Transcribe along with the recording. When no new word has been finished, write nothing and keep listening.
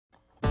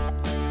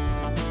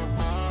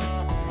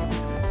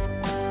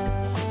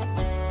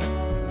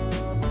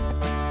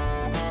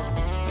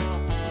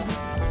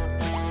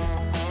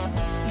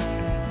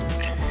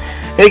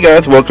Hey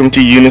guys, welcome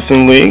to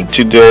Unison League.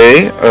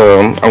 Today,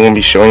 I'm going to be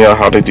showing you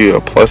how to do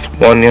a plus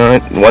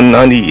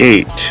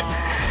 198.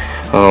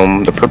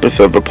 The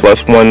purpose of a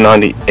plus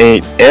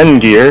 198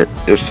 end gear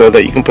is so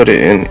that you can put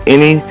it in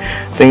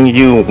anything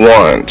you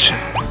want.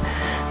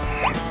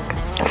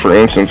 For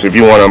instance, if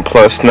you want a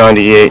plus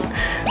 98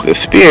 the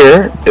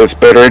spear, it's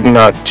better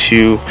not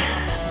to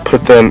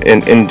put them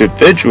in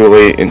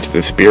individually into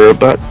the spear,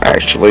 but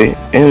actually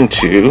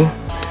into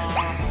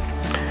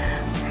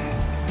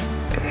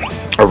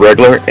a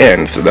regular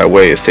end, so that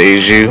way it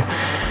saves you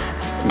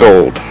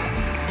gold,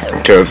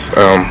 because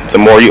the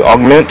more you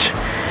augment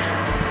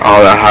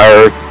on a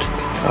higher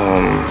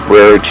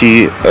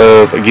rarity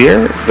of a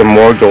gear, the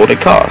more gold it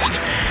costs.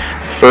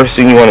 First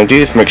thing you want to do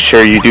is make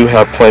sure you do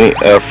have plenty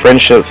of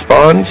friendship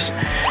spawns.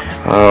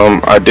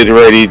 I did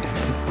already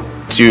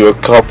do a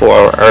couple.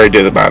 I already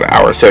did about an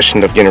hour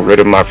session of getting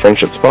rid of my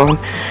friendship spawn,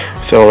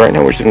 so right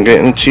now we're just going to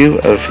get into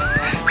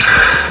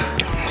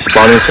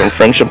spawning some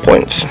friendship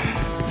points.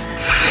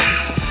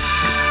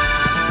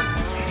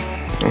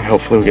 And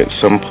hopefully we get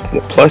some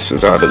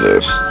pluses out of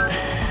this.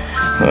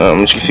 As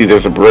you can see,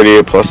 there's already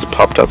a plus that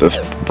popped out this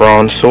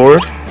bronze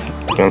sword.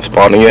 I'm going to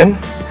spawn again.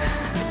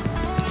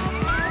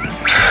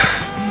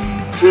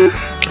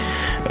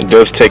 It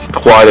does take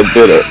quite a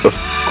bit of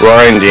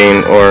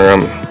grinding or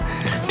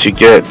to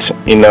get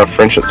enough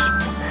friendship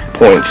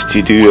points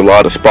to do a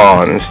lot of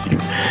spawns. You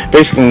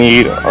basically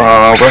need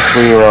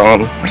roughly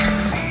around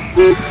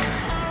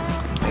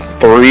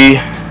 3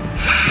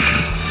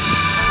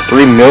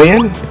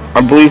 million, I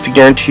believe, to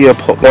guarantee a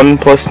 1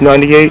 plus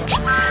 98.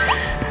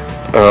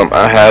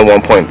 I had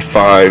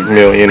 1.5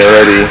 million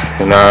already,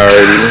 and I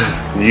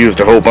already used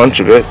a whole bunch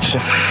of it,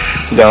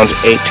 down to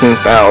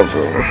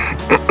 18,000.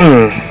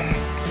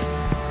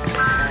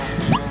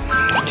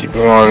 Keep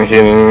on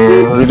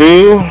hitting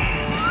redo.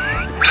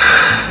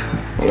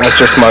 That's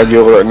just my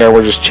guild right now.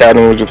 We're just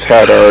chatting. We just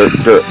had our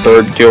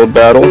third guild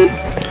battle.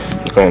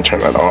 I'm going to turn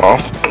that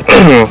off.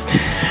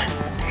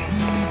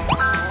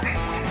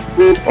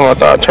 Oh, I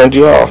thought I turned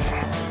you off.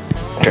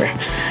 Okay,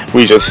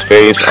 we just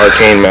faced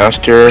Arcane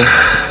Master,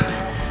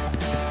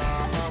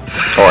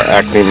 or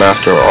Acne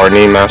Master, or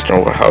Arne Master,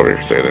 or however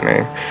you say the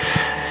name.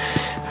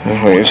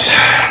 Anyways,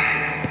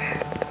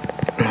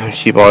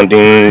 keep on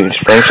doing these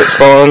friendship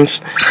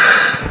spawns.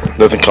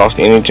 Doesn't cost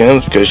you any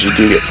gems because you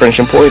do get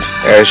friendship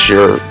points as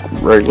your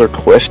regular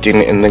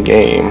questing in the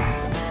game.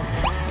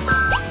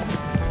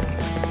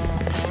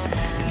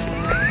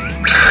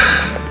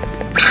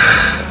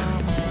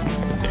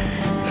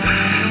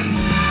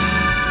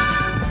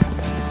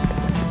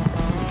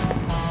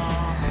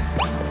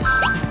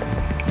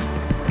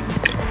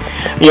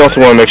 You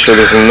also want to make sure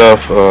there's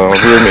enough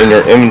room in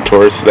your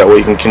inventory so that way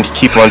you can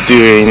keep on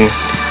doing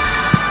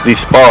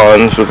these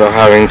spawns without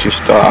having to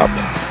stop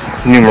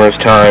numerous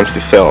times to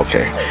sell.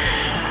 Okay,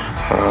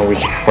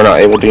 we're not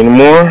able to do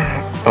anymore.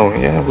 Oh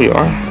yeah, we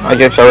are. I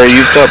guess I already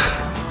used up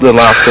the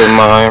last of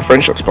my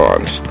friendship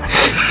spawns.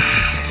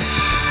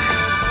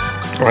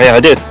 Oh yeah,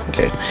 I did.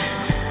 Okay,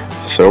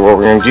 so what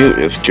we're going to do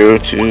is go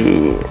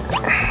to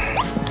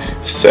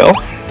sell.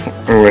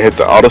 We're going to hit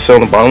the auto sell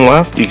on the bottom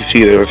left. You can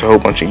see there's a whole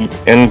bunch of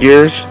end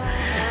gears.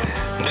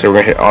 So we're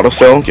going to hit auto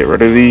sell, get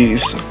rid of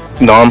these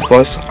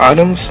non-plus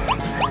items.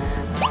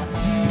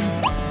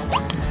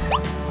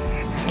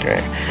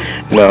 Okay,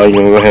 now you're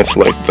going to go ahead and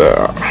select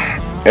the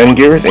end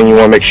gears, and you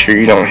want to make sure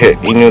you don't hit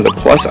any of the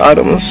plus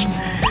items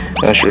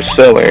as you're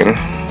selling.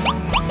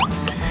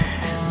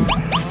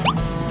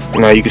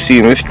 Now you can see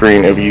in this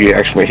screen if you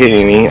actually hit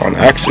any on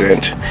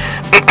accident.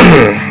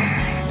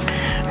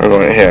 I'm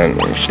going ahead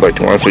and select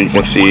one so you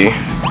can see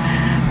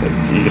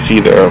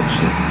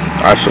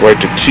I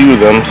selected 2 of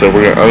them, so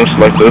we're going to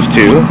unselect those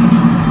 2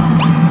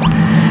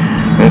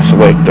 and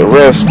select the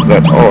rest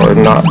that are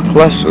not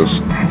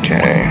pluses.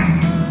 Okay.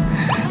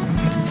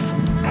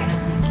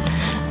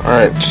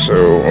 Alright,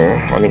 so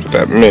I didn't get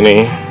that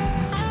many.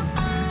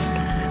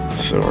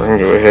 So we're going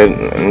to go ahead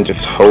and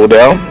just hold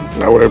out.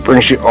 That way it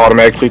brings you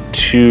automatically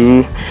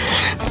to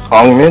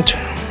augment.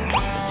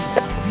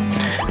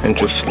 And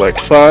just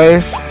select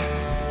 5.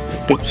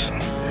 Oops.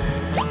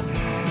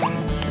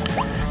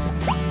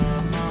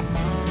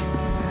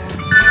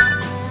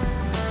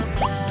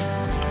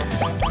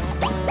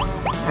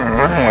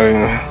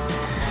 Alright.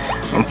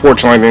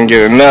 Unfortunately, I didn't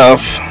get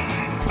enough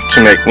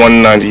to make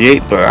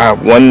 198, but I have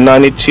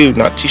 192.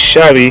 Not too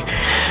shabby.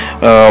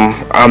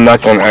 I'm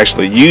not going to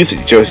actually use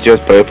it just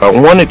yet, but if I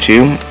wanted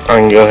to, I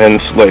can go ahead and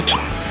select.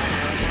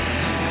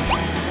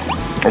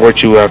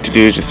 What you have to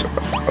do is just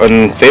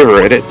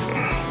unfavorite it.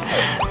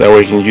 That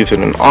way you can use it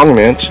in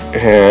augment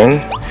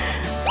and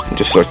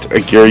just select a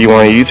gear you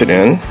want to use it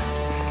in.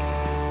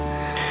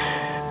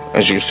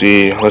 As you can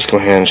see, let's go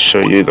ahead and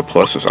show you the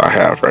pluses I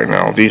have right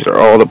now. These are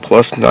all the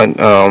plus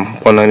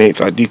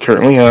 198s I do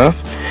currently have.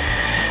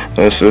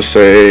 Let's just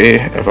say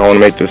if I want to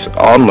make this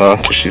Alma,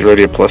 because she's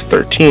already a plus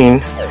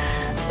 13,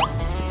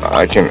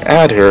 I can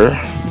add her.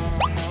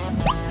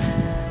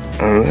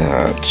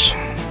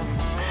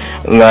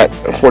 And that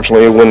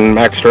unfortunately wouldn't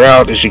max her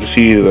out. As you can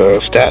see, the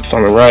stats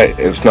on the right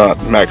is not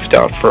maxed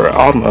out for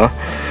Alma.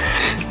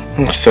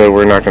 So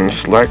we're not going to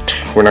select,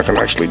 we're not going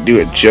to actually do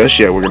it just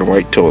yet. We're going to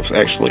wait till it's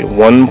actually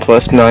 1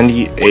 plus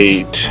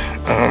 98.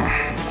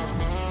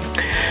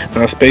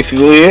 That's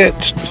basically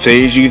it.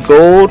 Saves you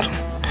gold,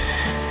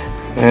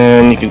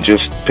 and you can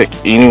just pick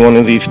any one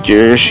of these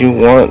gears you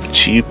want.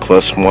 2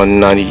 plus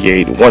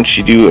 198 once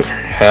you do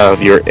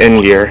have your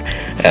end gear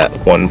at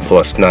 1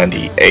 plus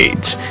 98.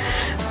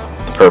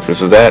 The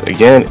purpose of that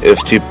again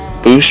is to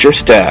boost your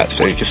stats.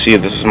 So you can see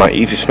this is my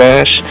easy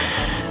smash.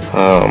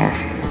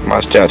 My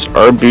stats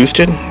are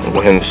boosted. I'll go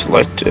ahead and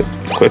select it,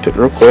 equip it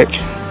real quick,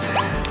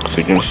 so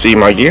you can see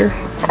my gear.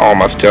 All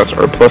my stats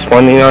are plus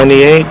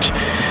 198.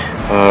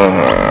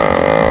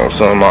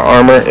 So my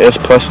armor is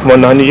plus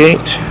 198. I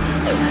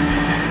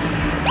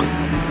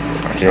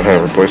can go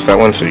ahead and replace that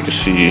one so you can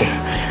see.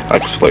 I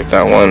can select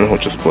that one,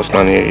 which is plus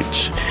 98.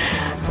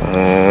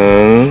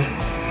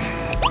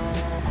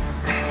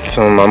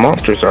 Some of my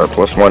monsters are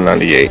plus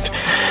 198.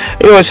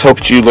 Anyways,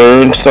 hope you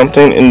learned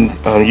something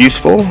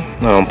useful.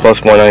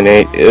 Plus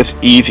 198 is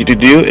easy to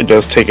do. It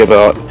does take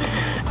about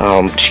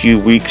 2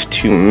 weeks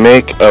to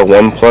make a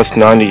 1 plus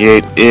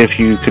 98 if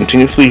you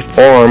continuously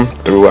farm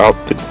throughout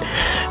the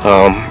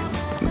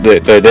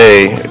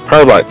day.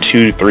 Probably about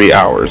 2 to 3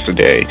 hours a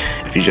day.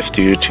 If you just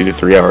do 2 to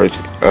 3 hours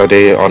a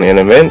day on an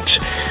event,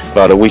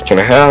 about a week and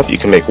a half, you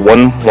can make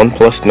 1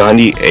 plus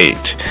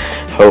 98.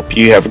 Hope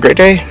you have a great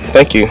day.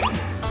 Thank you.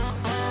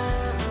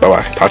 Bye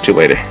bye. Talk to you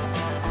later.